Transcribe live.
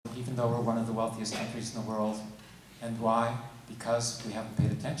though we're one of the wealthiest countries in the world. And why? Because we haven't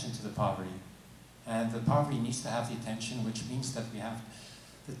paid attention to the poverty. And the poverty needs to have the attention, which means that we have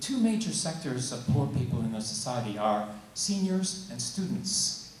the two major sectors of poor people in our society are seniors and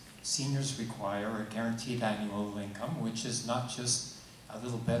students. Seniors require a guaranteed annual income, which is not just a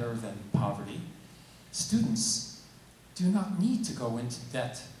little better than poverty. Students do not need to go into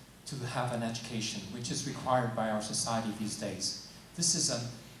debt to have an education, which is required by our society these days. This is a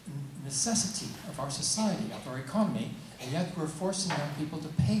necessity of our society, of our economy, and yet we're forcing young people to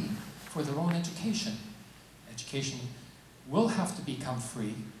pay for their own education. Education will have to become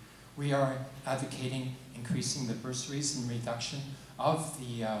free. We are advocating increasing the bursaries and reduction of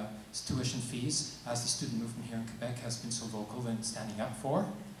the tuition fees, as the student movement here in Quebec has been so vocal in standing up for.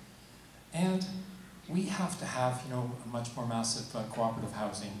 And we have to have, a much more massive cooperative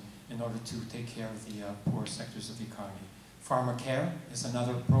housing in order to take care of the poor sectors of the economy. Farmer Care is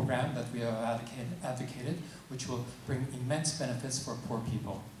another program that we have advocated, which will bring immense benefits for poor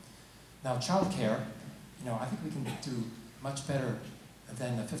people. Now, childcare, I think we can do much better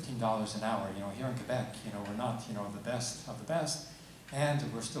than the $15 an hour. Here in Quebec, we're not, the best of the best, and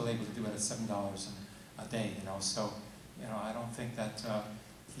we're still able to do it at $7 a day. So, I don't think that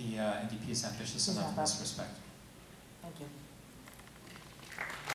the NDP is ambitious enough in this respect. Thank you.